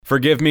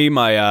Forgive me,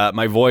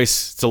 my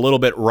voice, it's a little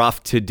bit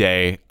rough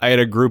today. I had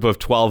a group of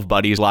 12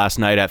 buddies last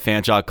night at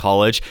Fanshawe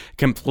College,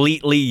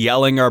 completely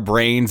yelling our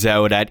brains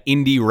out at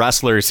indie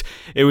wrestlers.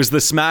 It was the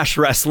Smash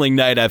Wrestling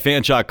Night at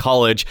Fanshawe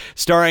College,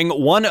 starring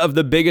one of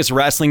the biggest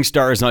wrestling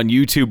stars on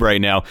YouTube right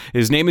now.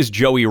 His name is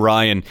Joey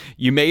Ryan.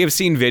 You may have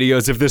seen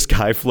videos of this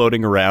guy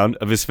floating around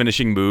of his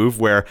finishing move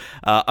where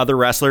other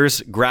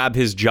wrestlers grab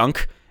his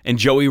junk, and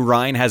Joey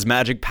Ryan has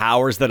magic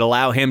powers that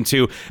allow him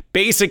to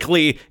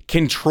basically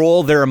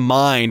control their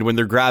mind when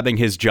they're grabbing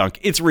his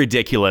junk. It's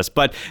ridiculous,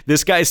 but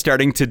this guy's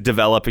starting to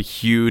develop a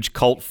huge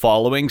cult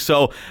following.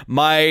 So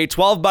my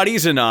 12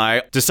 buddies and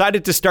I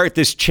decided to start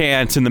this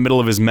chant in the middle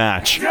of his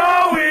match.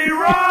 Joey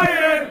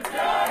Ryan!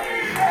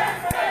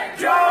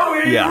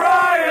 Joey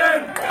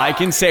Ryan! I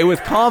can say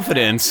with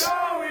confidence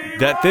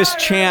that this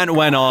chant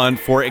went on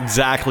for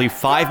exactly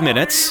 5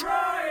 minutes.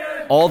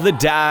 All the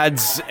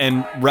dads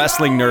and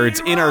wrestling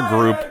nerds in our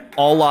group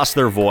all lost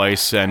their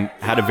voice and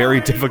had a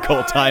very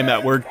difficult time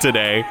at work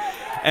today.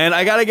 And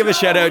I gotta give a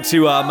shout out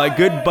to my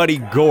good buddy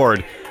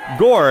Gord.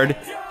 Gord,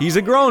 he's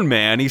a grown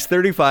man. He's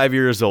 35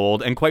 years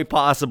old and quite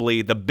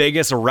possibly the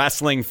biggest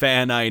wrestling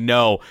fan I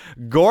know.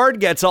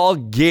 Gord gets all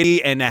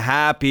giddy and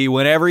happy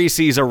whenever he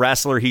sees a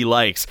wrestler he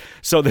likes.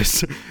 So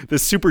this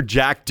super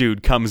jack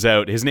dude comes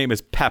out. His name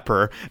is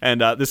Pepper,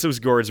 and this was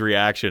Gord's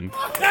reaction.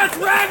 That's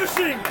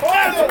ravishing!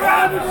 That's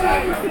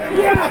ravishing!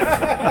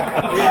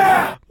 Yes!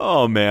 Yeah!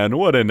 Oh man,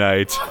 what a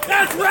night.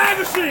 That's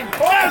ravishing!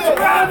 That's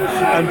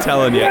ravishing! I'm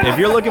telling you, if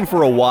you're looking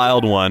for a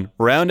wild one,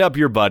 round up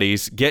your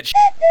buddies, get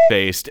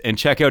faced, and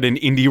check out an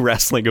indie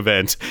wrestling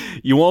event.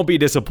 You won't be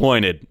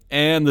disappointed,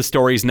 and the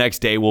stories next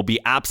day will be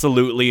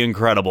absolutely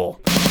incredible.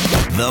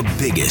 The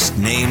biggest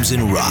names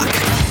in rock.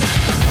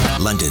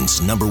 London's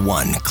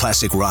 #1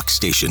 classic rock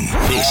station.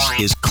 This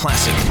is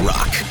Classic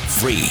Rock,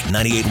 Free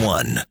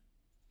 98.1.